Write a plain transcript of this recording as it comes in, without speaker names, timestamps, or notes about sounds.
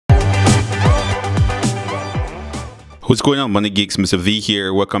What's going on, Money Geeks? Mr. V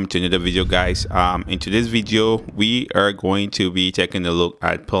here. Welcome to another video, guys. In today's video, we are going to be taking a look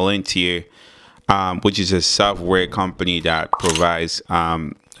at Palantir, which is a software company that provides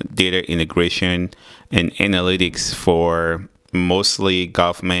data integration and analytics for mostly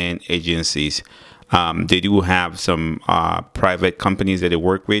government agencies. They do have some private companies that they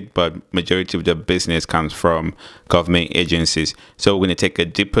work with, but majority of the business comes from government agencies. So we're going to take a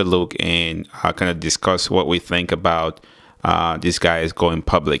deeper look and kind of discuss what we think about these guys going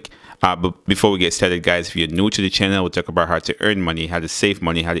public. But before we get started, guys, if you're new to the channel, we'll talk about how to earn money, how to save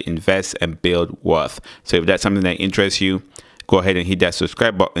money, how to invest and build wealth. So if that's something that interests you, go ahead and hit that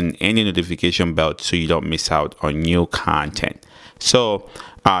subscribe button and the notification bell so you don't miss out on new content. So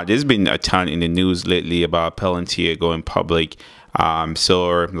there's been a ton in the news lately about Palantir going public.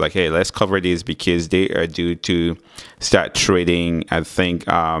 So like, hey, let's cover this because they are due to start trading, I think,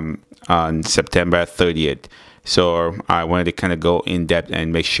 on September 30th. So I wanted to kind of go in depth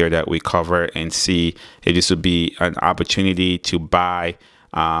and make sure that we cover and see if this would be an opportunity to buy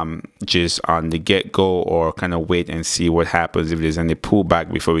just on the get-go, or kind of wait and see what happens if there's any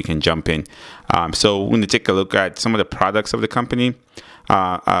pullback before we can jump in. So we're going to take a look at some of the products of the company.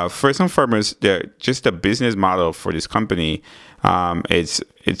 First and foremost, just the business model for this company,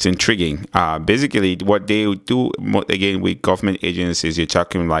 it's intriguing. Basically, what they do, again, with government agencies, you're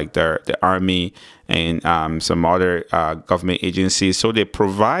talking like the Army and some other government agencies. So they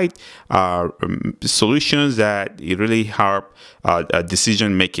provide solutions that really help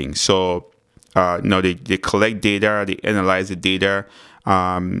decision making. So they collect data, they analyze the data.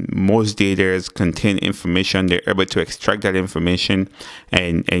 Most data contain information. They're able to extract that information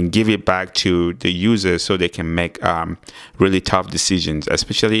and give it back to the users so they can make really tough decisions,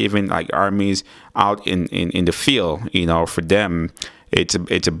 especially even like armies out in the field. For them,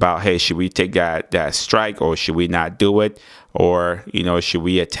 it's about, hey, should we take that strike, or should we not do it, or should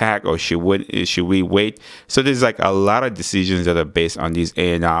we attack, or should we wait? So there's like a lot of decisions that are based on these,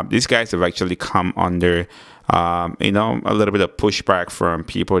 and these guys have actually come under a little bit of pushback from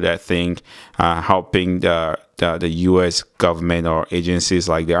people that think helping the U.S. government or agencies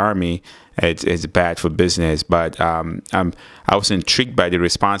like the Army it's bad for business. But I was intrigued by the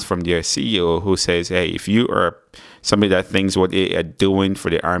response from their CEO, who says, hey, if you are somebody that thinks what they are doing for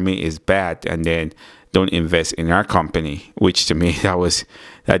the Army is bad, and then don't invest in our company, which to me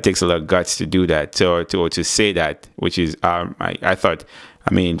that takes a lot of guts to do that, to say that, which is I thought,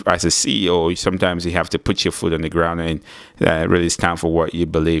 I mean, as a CEO, sometimes you have to put your foot on the ground and really stand for what you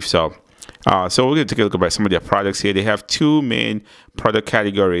believe. So we're going to take a look at some of their products here. They have two main product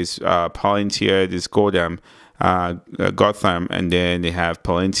categories: Palantir, this Gotham, and then they have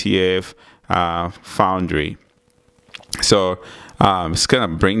Palantir Foundry. So just gonna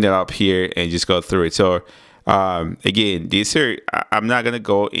bring that up here and just go through it. So again, I'm not gonna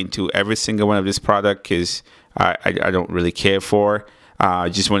go into every single one of this product because I don't really care for. I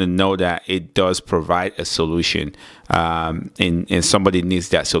just want to know that it does provide a solution, and somebody needs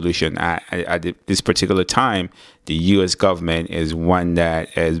that solution. At this particular time, the U.S. government is one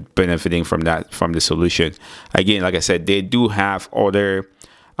that is benefiting from the solution. Again, like I said, they do have other,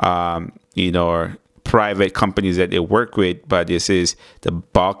 private companies that they work with, but this is the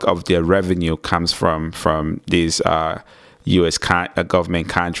bulk of their revenue comes from these U.S. government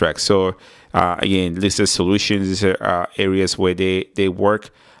contracts. So again, listed solutions, these are areas where they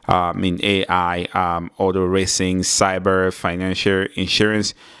work in AI, auto racing, cyber, financial,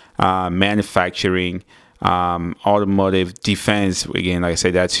 insurance, manufacturing, automotive, defense. Again, like I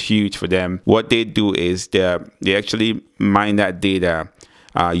said, that's huge for them. What they do is they actually mine that data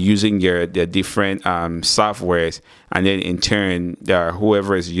using their different softwares, and then in turn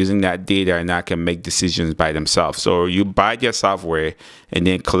whoever is using that data now can make decisions by themselves. So you buy their software and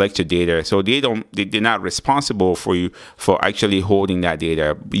then collect your data. So they're not responsible for actually holding that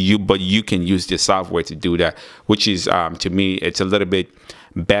data, but you can use the software to do that, which is to me, it's a little bit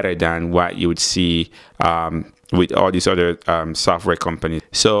better than what you would see with all these other software companies.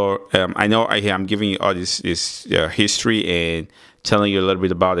 So I know I'm giving you all this history and telling you a little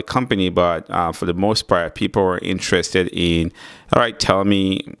bit about the company, but for the most part, people are interested in, all right, tell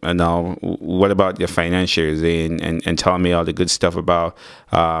me, what about your financials, and tell me all the good stuff about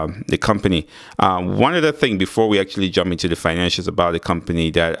the company. One other thing before we actually jump into the financials about the company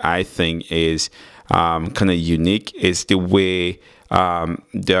that I think is kind of unique is the way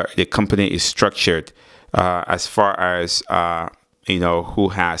the company is structured, as far as who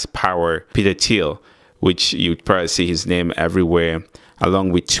has power. Peter Thiel, which you'd probably see his name everywhere,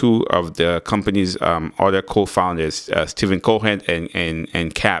 along with two of the company's other co-founders, Stephen Cohen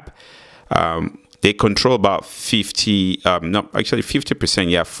and Cap. they control about 50, no, actually 50%,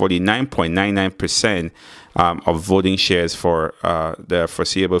 yeah, 49.99% of voting shares for the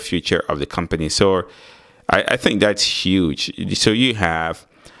foreseeable future of the company. So I think that's huge. So you have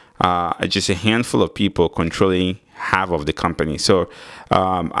just a handful of people controlling half of the company. So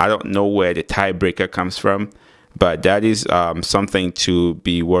I don't know where the tiebreaker comes from, but that is something to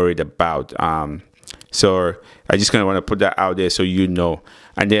be worried about. So I just kind of want to put that out there so you know.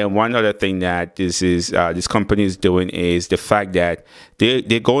 And then one other thing that this company is doing is the fact that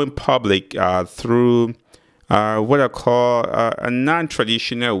they're going public through what I call a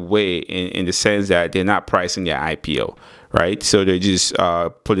non-traditional way, in the sense that they're not pricing their IPO, right? So they're just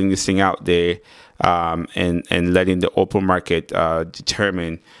putting this thing out there and letting the open market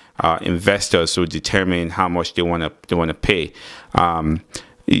determine, investors will determine how much they want to pay.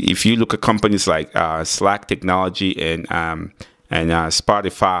 If you look at companies like Slack Technology and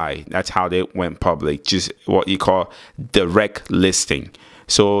Spotify, that's how they went public, just what you call direct listing.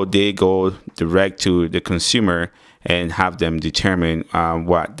 So they go direct to the consumer and have them determine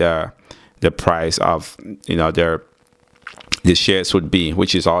what the price of the shares would be,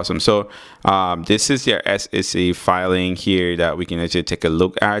 which is awesome. So this is their SEC filing here that we can actually take a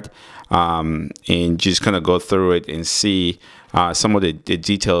look at and just kind of go through it and see some of the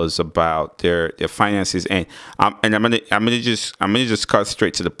details about their finances. And I'm gonna just cut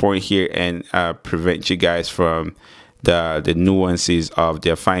straight to the point here and prevent you guys from the nuances of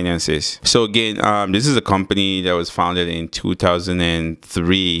their finances. So again, this is a company that was founded in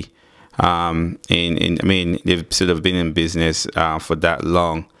 2003. And I mean, they've sort of been in business for that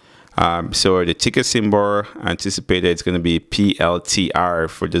long. So the ticker symbol anticipated it's going to be PLTR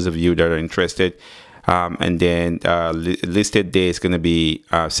for those of you that are interested. And then listed day is going to be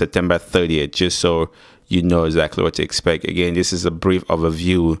September 30th, just so you know exactly what to expect. Again, this is a brief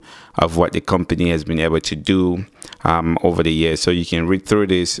overview of what the company has been able to do over the years. So you can read through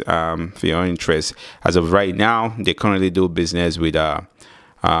this for your own interest. As of right now, they currently do business with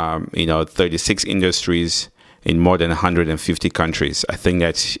 36 industries in more than 150 countries. I think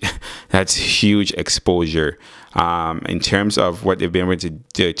that's huge exposure. In terms of what they've been able to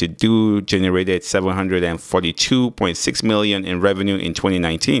do, generated 742.6 million in revenue in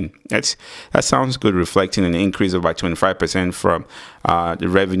 2019. That sounds good, reflecting an increase of about 25% from the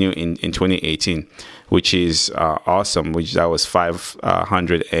revenue in 2018, which is awesome. Which that was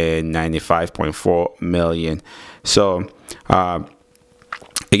 595.4 million. So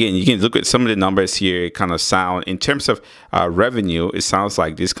again, you can look at some of the numbers here, kind of sound in terms of revenue. It sounds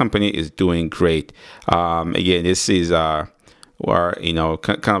like this company is doing great. Again, this is kind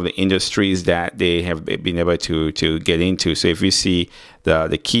of the industries that they have been able to get into. So if you see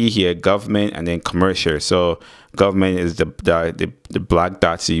the key here, government and then commercial. So government is the black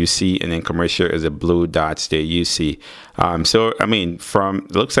dots that you see, and then commercial is the blue dots that you see. So I mean,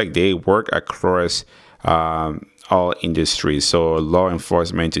 it looks like they work across all industries, so law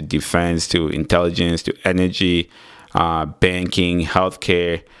enforcement to defense to intelligence to energy, banking,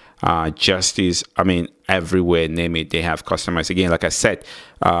 healthcare, justice. I mean, everywhere, name it, they have customers. Again, like I said,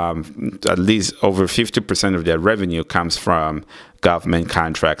 at least over 50% of their revenue comes from government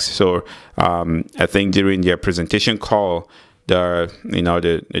contracts. So I think during their presentation call, the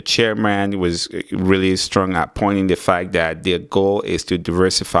chairman was really strong at pointing the fact that their goal is to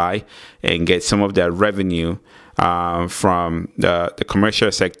diversify and get some of their revenue from the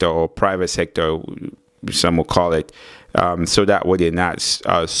commercial sector or private sector, some will call it, so that way they're not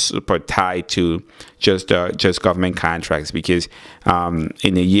super tied to just government contracts. Because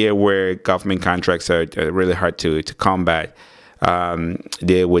in a year where government contracts are really hard to combat,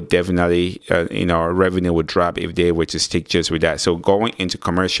 they would definitely, revenue would drop if they were to stick just with that. So going into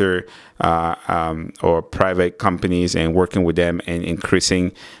commercial or private companies and working with them and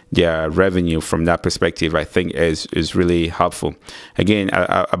increasing their revenue from that perspective, I think is really helpful. Again,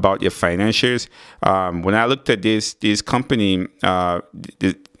 about your financials, when I looked at this company,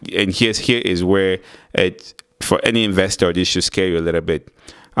 and here is where for any investor, this should scare you a little bit.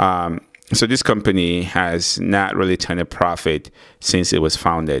 So this company has not really turned a profit since it was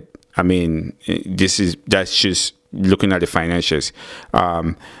founded. I mean, that's just looking at the financials.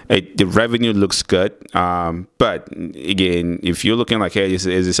 The revenue looks good, but again, if you're looking like, hey, is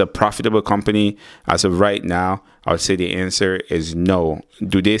this a profitable company? As of right now, I would say the answer is no.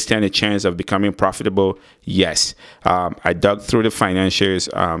 Do they stand a chance of becoming profitable? Yes. I dug through the financials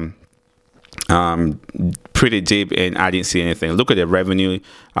pretty deep, and I didn't see anything. Look at the revenue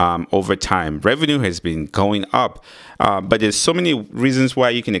over time. Revenue has been going up, but there's so many reasons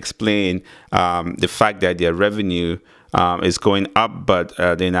why you can explain the fact that their revenue is going up, but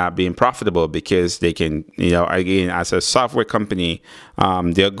they're not being profitable because they can, again, as a software company,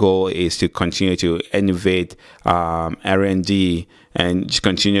 their goal is to continue to innovate, R&D, and just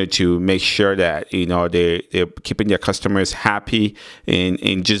continue to make sure that they're keeping their customers happy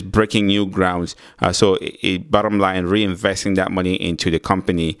in just breaking new grounds. So bottom line, reinvesting that money into the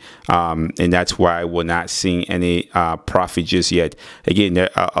company, and that's why we're not seeing any profit just yet. Again, there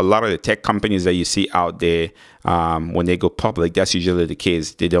are a lot of the tech companies that you see out there, when they go public, that's usually the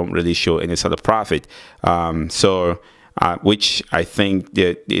case. They don't really show any sort of profit. Which I think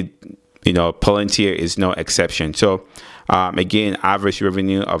that Palantir is no exception. So again, average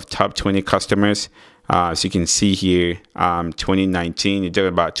revenue of top 20 customers. So you can see here, 2019, you're talking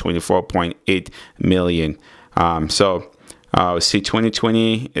about 24.8 million. See,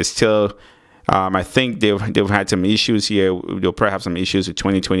 2020 is still, I think they've had some issues here. They'll probably have some issues with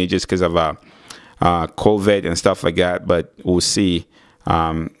 2020 just because of COVID and stuff like that, but we'll see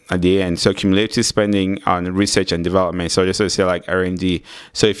at the end. So cumulative spending on research and development, so just to say like R&D.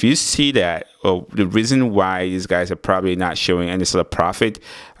 So if you see that, the reason why these guys are probably not showing any sort of profit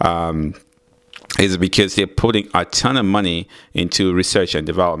is because they're putting a ton of money into research and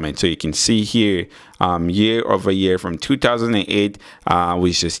development. So you can see here, year over year from 2008,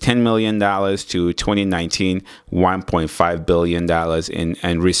 which is $10 million, to 2019, $1.5 billion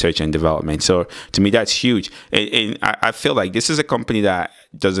in research and development. So to me, that's huge. And I feel like this is a company that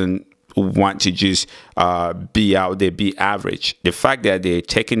doesn't want to just be out there, be average. The fact that they're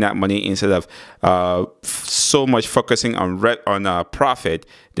taking that money instead of so much focusing on profit,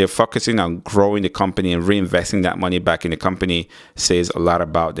 they're focusing on growing the company and reinvesting that money back in the company says a lot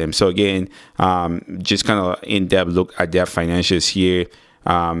about them. So again, just kind of in-depth look at their financials here.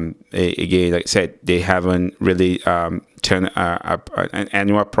 Again, like I said, they haven't really turned an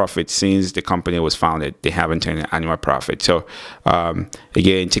annual profit since the company was founded. They haven't turned an annual profit. So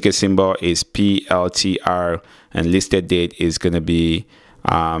again, ticker symbol is PLTR, and listed date is going to be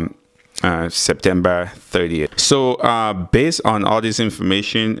September 30th. So based on all this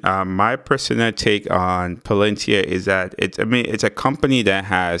information, my personal take on Palantir is that it's a company that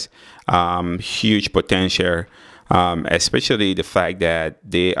has huge potential. Especially the fact that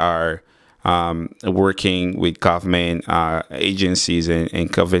they are working with government agencies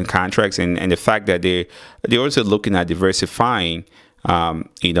and government contracts, and the fact that they're also looking at diversifying,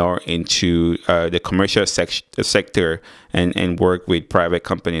 into the commercial sector and work with private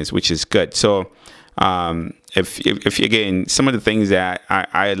companies, which is good. So if again, some of the things that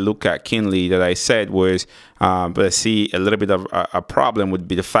I look at keenly that I said was, but I see a little bit of a problem would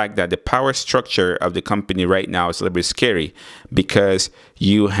be the fact that the power structure of the company right now is a little bit scary, because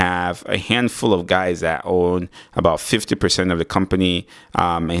you have a handful of guys that own about 50% of the company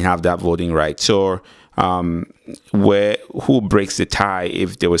and have that voting right. So who breaks the tie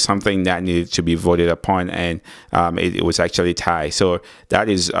if there was something that needed to be voted upon and it was actually tied? So that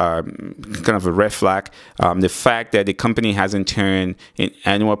is kind of a red flag. The fact that the company hasn't turned an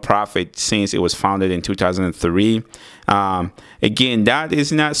annual profit since it was founded in 2003, again, that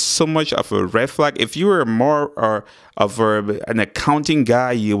is not so much of a red flag. If you were more of an accounting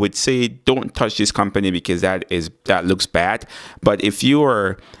guy, you would say don't touch this company because that looks bad. But if you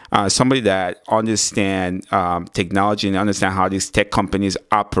are somebody that understand technology and understand how these tech companies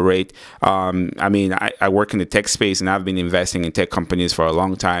operate, I mean, I work in the tech space and I've been investing in tech companies for a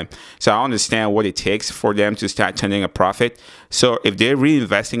long time, so I understand what it takes for them to start turning a profit. So if they're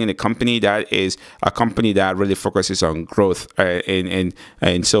reinvesting in a company, that is a company that really focuses on growth, and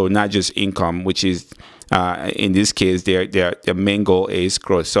so not just income, which is in this case their main goal is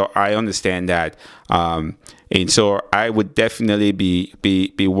growth. So I understand that, and so I would definitely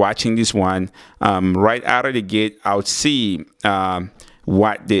be watching this one. Right out of the gate, I would see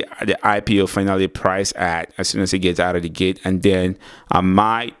what the IPO finally priced at as soon as it gets out of the gate, and then I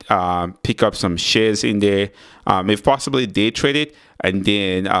might pick up some shares in there, if possibly day trade it, and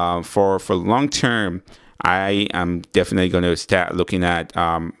then for long term, I am definitely going to start looking at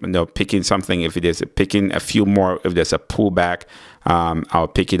picking something. If it is picking a few more, if there's a pullback, I'll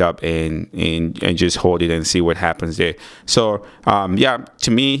pick it up and just hold it and see what happens there. So yeah,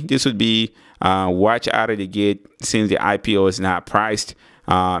 to me, this would be watch out of the gate since the IPO is not priced.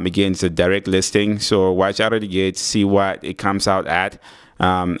 Again, it's a direct listing, so watch out of the gate, see what it comes out at,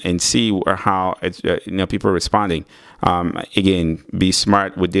 and see how it's, people are responding. Again, be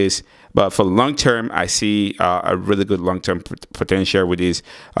smart with this. But for long term, I see a really good long term potential with this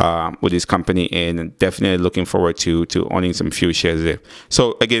company, and definitely looking forward to owning some few shares there.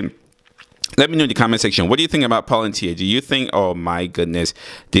 So again, let me know in the comment section, what do you think about Palantir? Do you think, oh my goodness,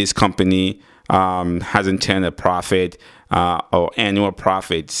 this company hasn't turned a profit or annual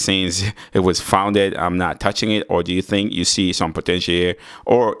profit since it was founded, I'm not touching it? Or do you think you see some potential here?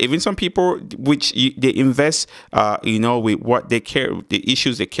 Or even some people which they invest, you know, with what they care, the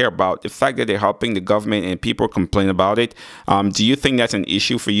issues they care about, the fact that they're helping the government and people complain about it. Do you think that's an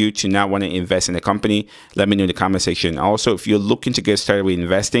issue for you to not want to invest in a company? Let me know in the comment section. Also, if you're looking to get started with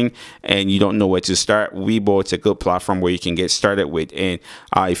investing and you don't know where to start, WEBULL is a good platform where you can get started with. And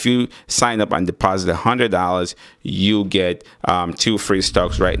if you sign up and deposit $100, you get 2 free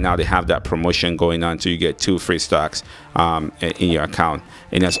stocks. Right now they have that promotion going on, so you get 2 free stocks in your account.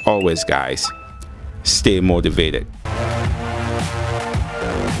 And as always, guys, stay motivated.